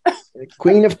squeeze.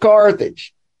 Queen of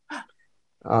Carthage.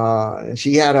 And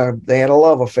they had a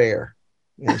love affair,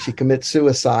 and she commits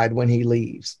suicide when he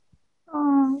leaves.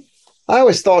 Oh. I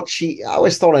always thought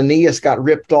Aeneas got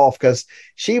ripped off because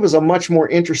she was a much more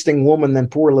interesting woman than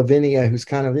poor Lavinia, who's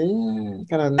kind of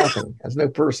nothing, has no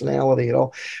personality at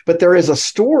all. But there is a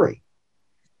story.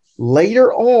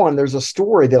 Later on, there's a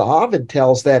story that Ovid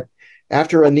tells that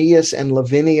after Aeneas and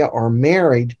Lavinia are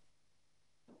married,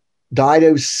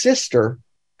 Dido's sister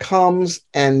comes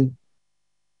and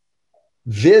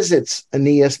visits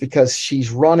Aeneas because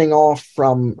she's running off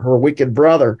from her wicked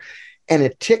brother, and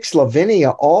it ticks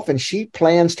Lavinia off, and she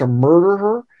plans to murder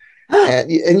her.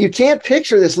 And you can't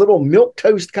picture this little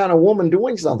milquetoast kind of woman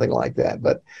doing something like that.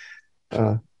 But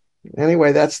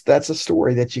anyway, that's a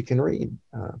story that you can read.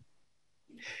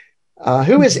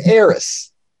 Who is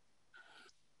Eris?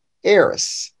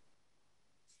 Eris.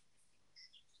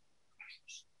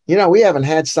 We haven't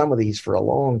had some of these for a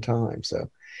long time. So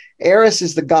Eris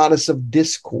is the goddess of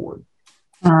discord.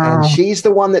 And she's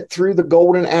the one that threw the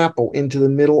golden apple into the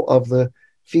middle of the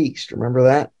feast. Remember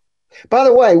that? By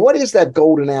the way, what is that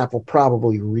golden apple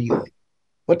probably really?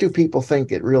 What do people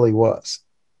think it really was?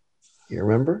 You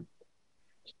remember?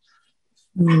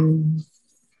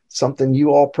 Something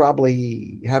you all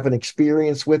probably have an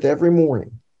experience with every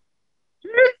morning.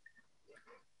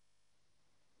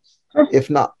 If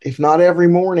not every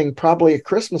morning, probably at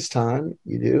Christmas time,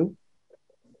 you do.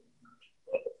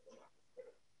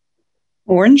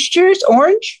 Orange juice?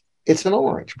 Orange? It's an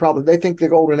orange. Probably they think the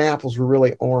golden apples were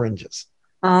really oranges.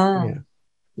 Yeah.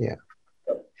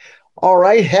 All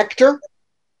right, Hector.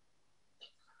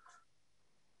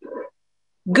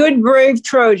 Good, brave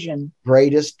Trojan.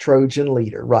 Greatest Trojan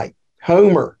leader. Right.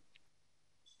 Homer.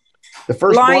 The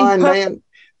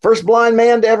first blind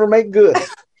man to ever make good.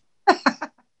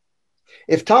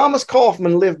 If Thomas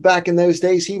Kaufman lived back in those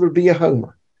days, he would be a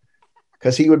Homer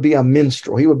because he would be a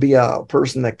minstrel. He would be a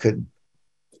person that could,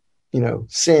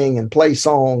 sing and play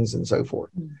songs and so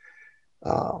forth.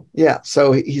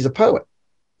 So he's a poet.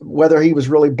 Whether he was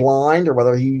really blind or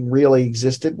whether he really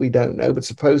existed, we don't know. But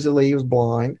supposedly he was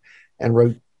blind and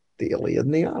wrote the Iliad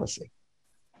and the Odyssey.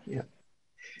 Yeah.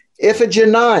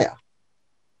 Iphigenia.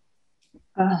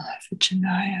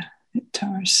 Iphigenia at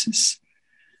Tarsus.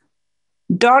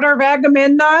 Daughter of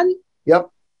Agamemnon. Yep.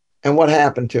 And what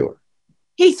happened to her?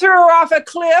 He threw her off a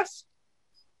cliff.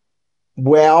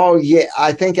 Well, yeah,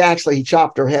 I think actually he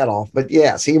chopped her head off, but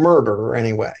yes, he murdered her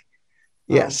anyway.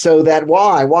 Yes. So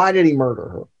why did he murder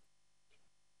her?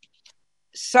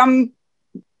 Some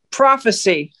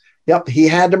prophecy. Yep. He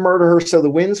had to murder her so the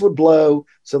winds would blow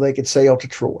so they could sail to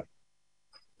Troy.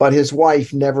 But his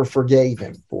wife never forgave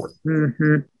him for it.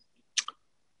 Mm-hmm.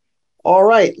 All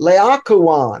right.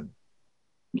 Laocoon.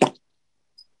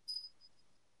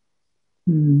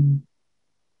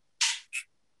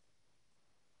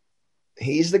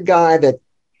 He's the guy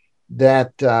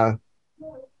that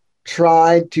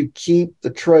tried to keep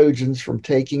the Trojans from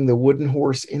taking the wooden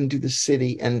horse into the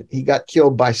city, and he got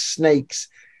killed by snakes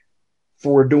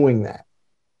for doing that.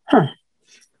 Huh.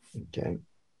 Okay.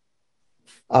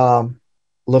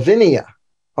 Lavinia.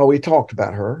 Oh, we talked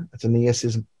about her. That's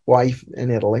Aeneas's wife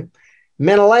in Italy.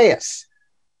 Menelaus.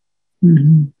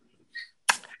 Mm-hmm.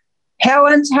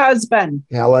 Helen's husband.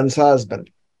 Helen's husband.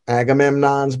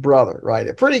 Agamemnon's brother. Right.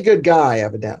 A pretty good guy,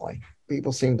 evidently.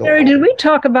 People seem to Mary, like did him. we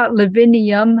talk about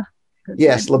Lavinium?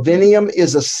 Yes, Lavinium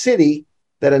is a city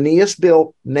that Aeneas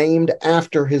built named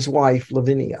after his wife,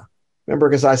 Lavinia. Remember,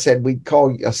 because I said we'd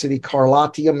call a city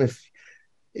Carlatium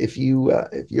if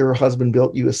your husband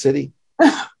built you a city,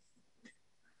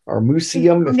 or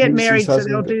Museum. We'll if get Lucy's married, so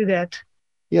husband they'll built- do that.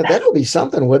 Yeah, that would be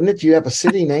something, wouldn't it? You have a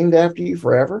city named after you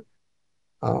forever.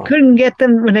 Couldn't get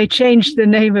them when they changed the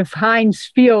name of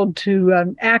Heinz Field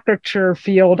to Aperture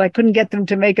Field. I couldn't get them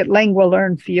to make it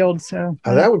Languilern Field. So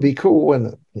That would be cool,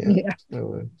 wouldn't it? yeah. It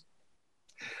would.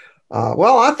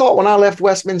 Well, I thought when I left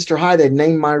Westminster High, they'd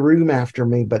name my room after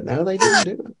me, but no, they didn't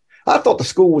do it. I thought the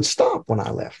school would stop when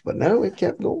I left, but no, it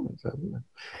kept going. So,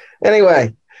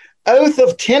 anyway, Oath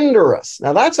of Tyndarus.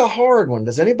 Now, that's a hard one.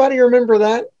 Does anybody remember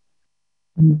that?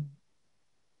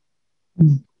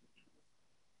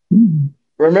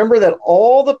 Remember that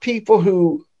all the people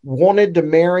who wanted to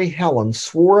marry Helen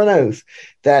swore an oath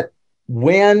that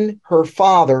when her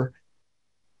father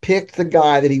picked the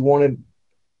guy that he wanted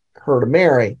her to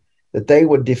marry, that they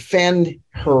would defend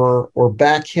her or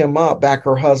back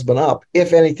her husband up,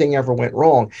 if anything ever went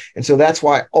wrong. And so that's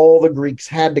why all the Greeks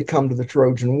had to come to the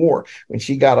Trojan War. When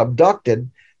she got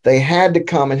abducted, they had to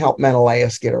come and help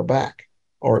Menelaus get her back,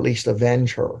 or at least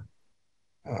avenge her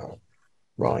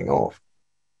running off.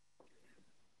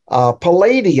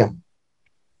 Palladium.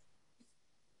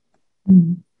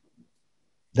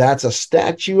 That's a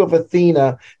statue of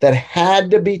Athena that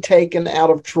had to be taken out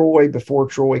of Troy before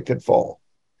Troy could fall.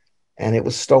 And it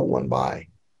was stolen by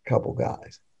a couple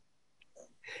guys.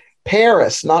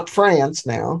 Paris, not France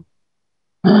now.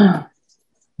 You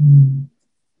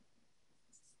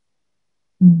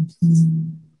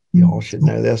all should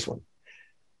know this one.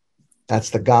 That's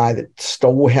the guy that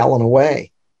stole Helen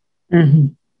away.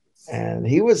 Mm-hmm. And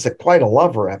he was quite a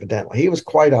lover, evidently. He was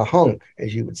quite a hunk,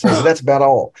 as you would say. But that's about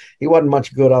all. He wasn't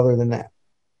much good other than that.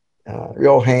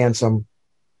 Real handsome.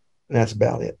 And that's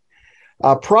about it.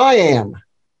 Priam.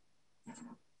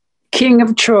 King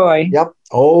of Troy. Yep.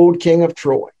 Old King of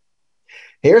Troy.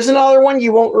 Here's another one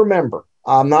you won't remember.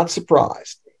 I'm not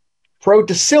surprised.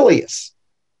 Protesilaus.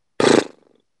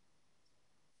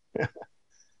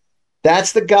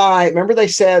 That's the guy. Remember they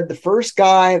said the first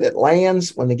guy that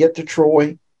lands when they get to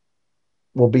Troy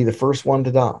will be the first one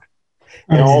to die.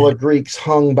 And all the Greeks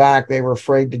hung back. They were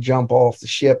afraid to jump off the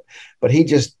ship. But he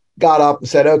just got up and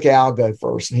said, okay, I'll go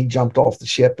first. And he jumped off the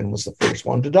ship and was the first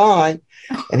one to die.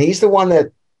 And he's the one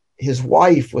that his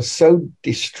wife was so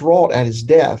distraught at his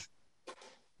death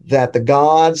that the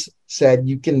gods said,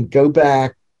 you can go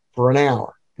back for an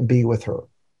hour and be with her.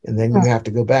 And then you have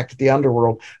to go back to the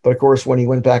underworld. But of course, when he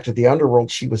went back to the underworld,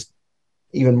 she was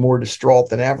even more distraught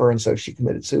than ever. And so she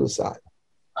committed suicide.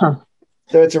 Huh.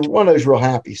 So it's one of those real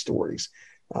happy stories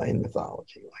in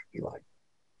mythology, like we like.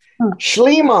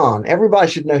 Schliemann.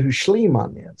 Everybody should know who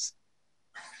Schliemann is.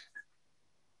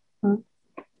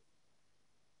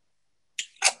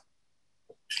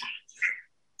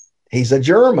 He's a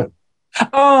German.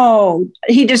 Oh,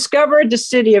 he discovered the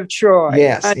city of Troy.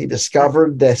 Yes, he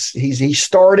discovered this. He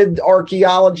started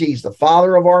archaeology. He's the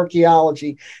father of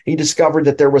archaeology. He discovered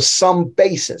that there was some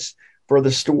basis for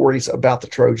the stories about the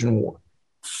Trojan War.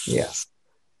 Yes.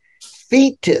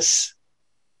 Thetis.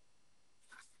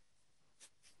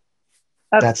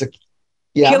 That's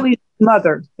Achilles'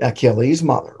 mother. Achilles'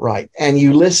 mother, right. And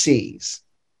Ulysses.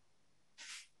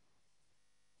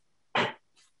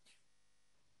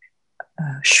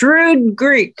 Shrewd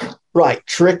Greek. Right.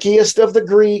 Trickiest of the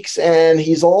Greeks. And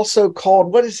he's also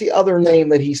called, what is the other name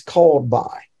that he's called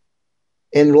by?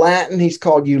 In Latin, he's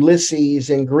called Ulysses.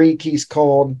 In Greek, he's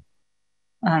called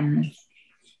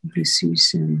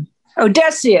Odysseus.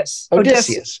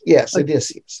 Odysseus. Yes,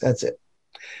 Odysseus. That's it.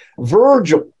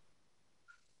 Virgil.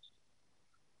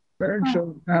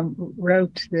 Virgil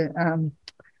wrote the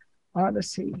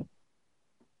Odyssey.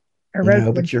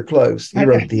 No, but you're close. He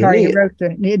wrote the Aeneid. He wrote the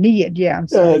Aeneid. Yeah, I'm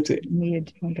sorry. That's it.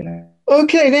 Aeneid.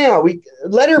 Okay, now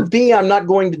letter B I'm not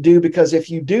going to do, because if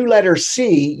you do letter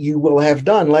C, you will have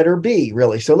done letter B,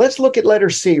 really. So let's look at letter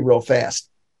C real fast.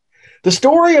 The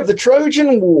story of the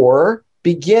Trojan War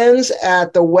begins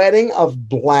at the wedding of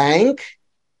blank,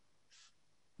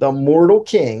 the mortal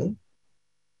king.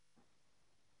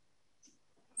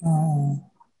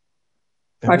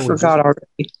 I forgot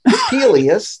already.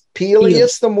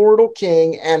 Peleus, the mortal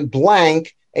king, and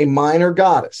blank, a minor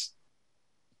goddess.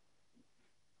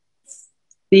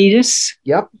 Thetis.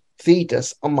 Yep.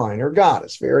 Thetis, a minor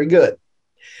goddess. Very good.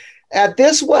 At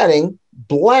this wedding,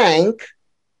 blank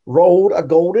rolled a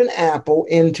golden apple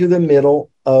into the middle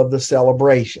of the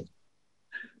celebration.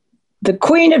 The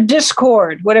Queen of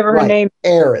Discord, whatever her name.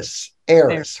 Eris,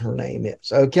 her name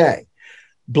is. Okay.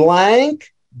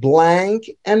 Blank, blank,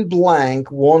 and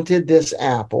blank wanted this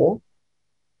apple.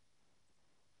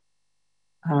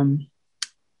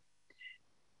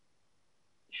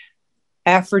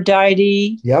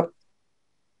 Aphrodite. Yep.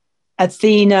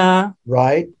 Athena.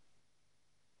 Right.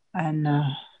 And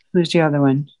who's the other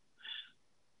one?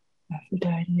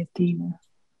 Aphrodite, Athena.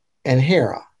 And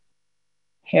Hera.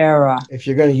 Hera. If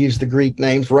you're going to use the Greek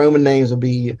names, Roman names will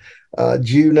be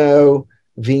Juno,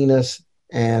 Venus,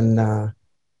 and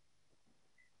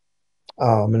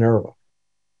Minerva.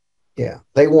 Yeah,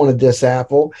 they wanted this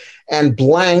apple. And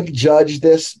blank judged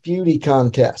this beauty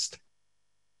contest.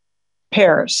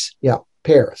 Paris. Yeah,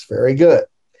 Paris. Very good.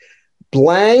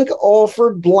 Blank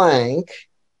offered blank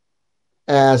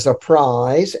as a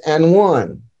prize and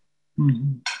won.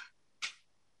 Mm-hmm.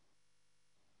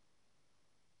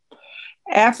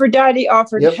 Aphrodite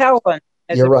offered Helen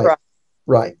as You're a right. prize.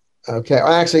 Right. Okay.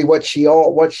 Actually, what she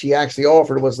actually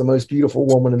offered was the most beautiful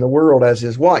woman in the world as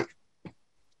his wife.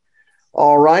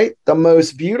 All right. The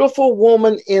most beautiful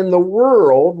woman in the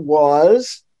world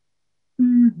was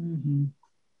Mm-hmm.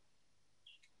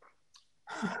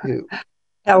 who?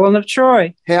 Helen of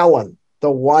Troy. Helen,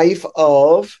 the wife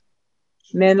of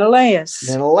Menelaus.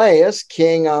 Menelaus,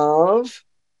 king of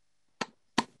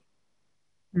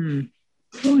Who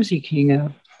was he king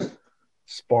of?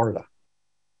 Sparta.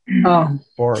 Oh.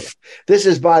 Sparta. This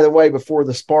is, by the way, before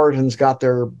the Spartans got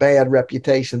their bad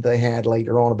reputation they had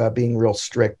later on about being real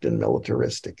strict and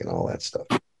militaristic and all that stuff.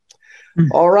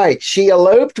 Mm-hmm. All right. She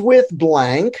eloped with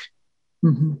blank.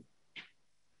 Mm-hmm.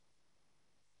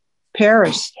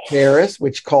 Paris. Paris,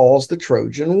 which caused the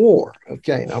Trojan War.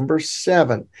 Okay, number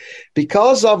 7.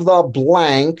 Because of the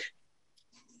blank,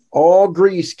 all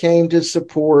Greece came to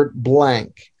support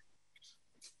blank.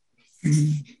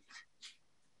 Mm-hmm.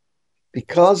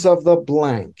 Because of the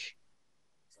blank.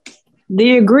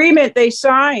 The agreement they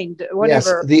signed,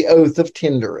 whatever. Yes, the Oath of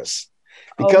Tyndarus.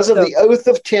 Because of the Oath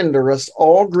of Tyndarus,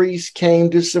 all Greece came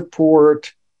to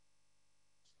support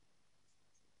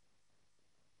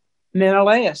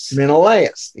Menelaus.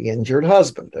 Menelaus, the injured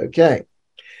husband. Okay.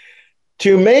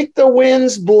 To make the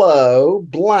winds blow,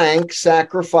 blank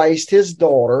sacrificed his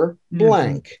daughter,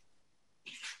 blank.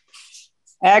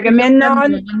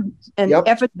 Agamemnon and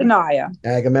Iphigenia.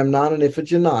 Agamemnon and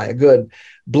Iphigenia. Good.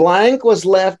 Blank was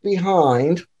left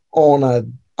behind on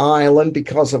an island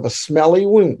because of a smelly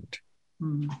wound.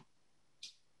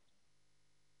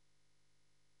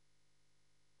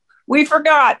 We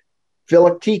forgot.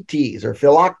 Philoctetes or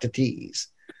Philoctetes.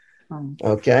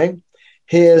 Okay.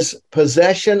 His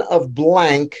possession of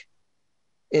blank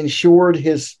ensured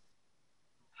his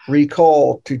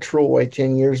recall to Troy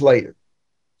 10 years later.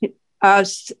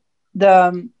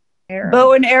 The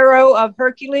bow and arrow of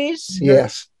Hercules?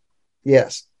 Yes.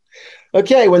 Yes.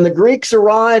 Okay. When the Greeks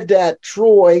arrived at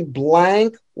Troy,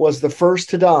 blank was the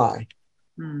first to die.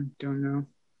 Don't know.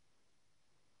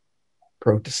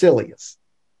 Protesilaus.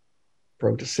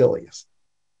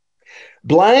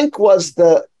 Blank was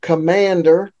the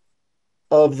commander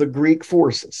of the Greek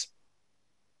forces.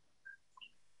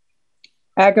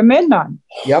 Agamemnon.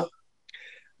 Yep.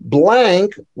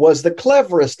 Blank was the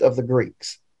cleverest of the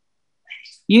Greeks.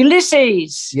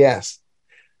 Ulysses. Yes.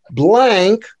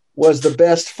 Blank was the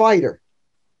best fighter.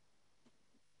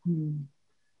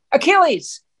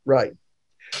 Achilles. Right.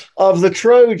 Of the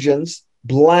Trojans,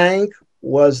 blank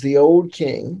was the old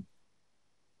king.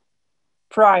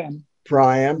 Priam.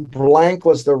 Blank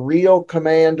was the real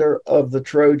commander of the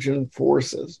Trojan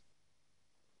forces.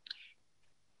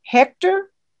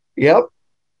 Hector? Yep.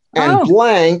 And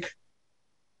blank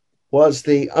was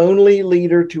the only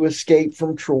leader to escape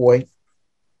from Troy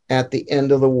at the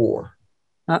end of the war.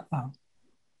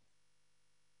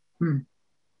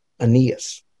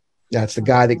 Aeneas. That's the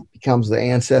guy that becomes the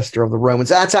ancestor of the Romans.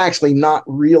 That's actually not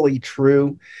really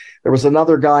true. There was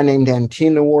another guy named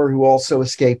Antenor who also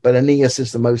escaped, but Aeneas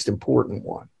is the most important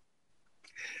one.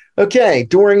 Okay,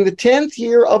 during the 10th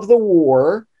year of the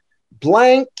war,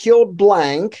 blank killed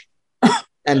blank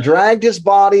and dragged his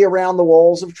body around the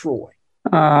walls of Troy.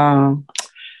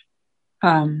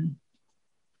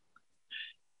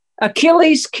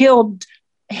 Achilles killed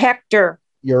Hector.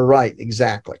 You're right,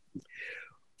 exactly.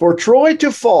 For Troy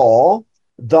to fall,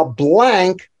 the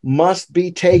blank must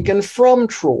be taken from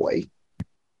Troy.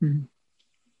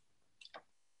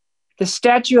 The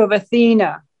statue of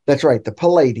Athena. That's right, the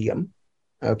Palladium.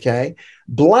 Okay.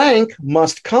 Blank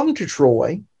must come to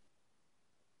Troy.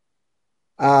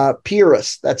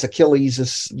 Pyrrhus, that's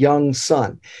Achilles' young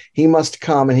son. He must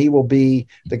come, and he will be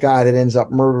the guy that ends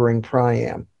up murdering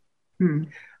Priam.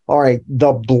 All right.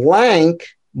 The blank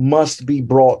must be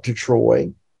brought to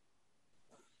Troy.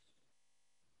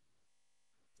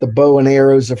 The bow and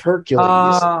arrows of Hercules.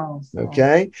 Oh.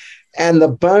 Okay. And the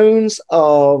bones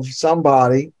of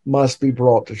somebody must be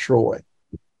brought to Troy.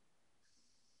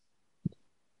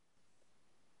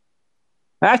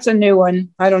 That's a new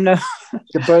one. I don't know.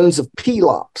 The bones of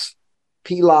Pelops.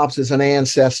 Pelops is an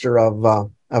ancestor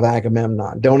of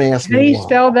Agamemnon. Don't ask me. How do you why.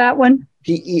 spell that one?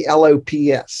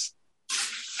 Pelops.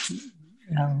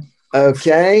 No.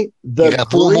 Okay. You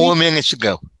got 4 more minutes to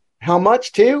go. How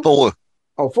much? 2? 4.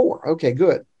 Oh, 4. Okay,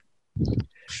 good.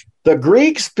 The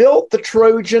Greeks built the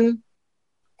Trojan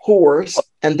horse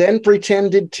and then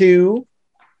pretended to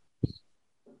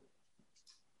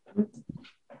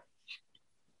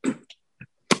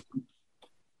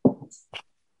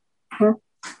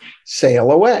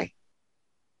sail away.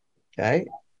 Okay.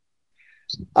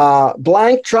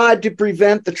 Blank tried to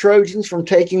prevent the Trojans from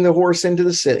taking the horse into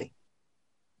the city.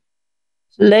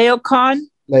 Laocoon?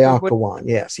 Laocoon,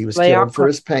 yes, he was killed Laocoon. for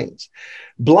his pains.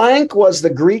 Blank was the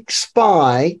Greek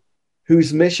spy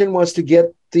whose mission was to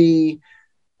get the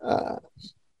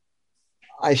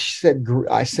I said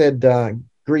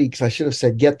Greeks. I should have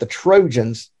said get the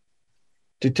Trojans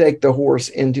to take the horse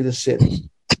into the city.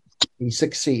 He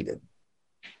succeeded.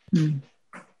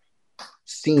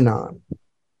 Sinon.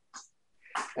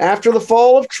 After the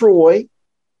fall of Troy,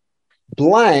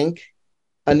 blank,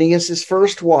 Aeneas'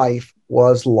 first wife,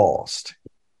 was lost.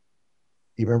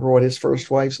 Do you remember what his first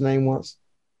wife's name was?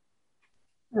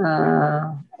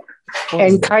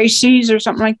 Anchises or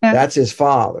something like that? That's his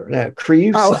father. No,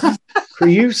 Creusa. Oh.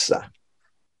 Creusa.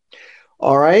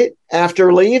 All right.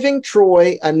 After leaving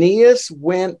Troy, Aeneas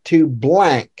went to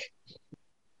blank.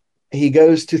 He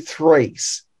goes to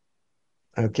Thrace.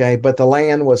 Okay. But the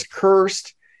land was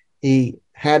cursed. He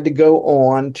had to go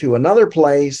on to another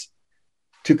place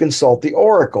to consult the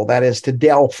oracle, that is to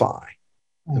Delphi.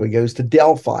 So he goes to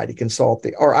Delphi to consult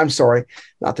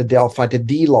not to Delphi, to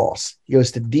Delos. He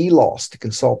goes to Delos to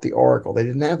consult the oracle. They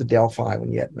didn't have the Delphi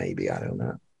one yet, maybe. I don't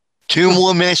know. 2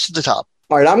 more minutes to the top.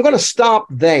 All right, I'm going to stop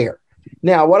there.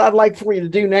 Now, what I'd like for you to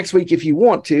do next week, if you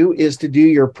want to, is to do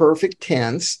your perfect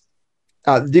tense.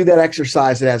 Do that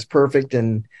exercise that has perfect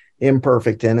and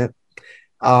imperfect in it.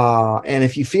 And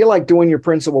if you feel like doing your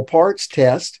principal parts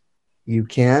test, you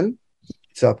can.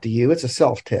 It's up to you. It's a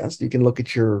self-test. You can look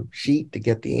at your sheet to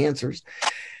get the answers.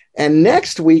 And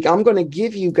next week, I'm going to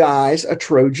give you guys a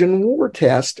Trojan War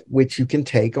test, which you can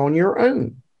take on your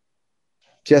own,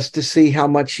 just to see how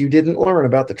much you didn't learn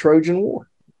about the Trojan War.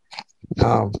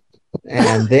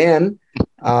 And then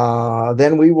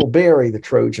we will bury the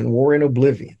Trojan War in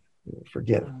oblivion. We'll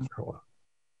forget it for a while.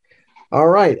 All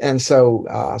right. And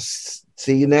so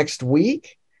see you next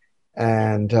week.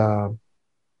 And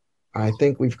I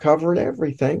think we've covered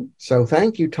everything. So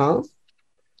thank you, Tom.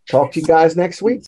 Talk to you guys next week.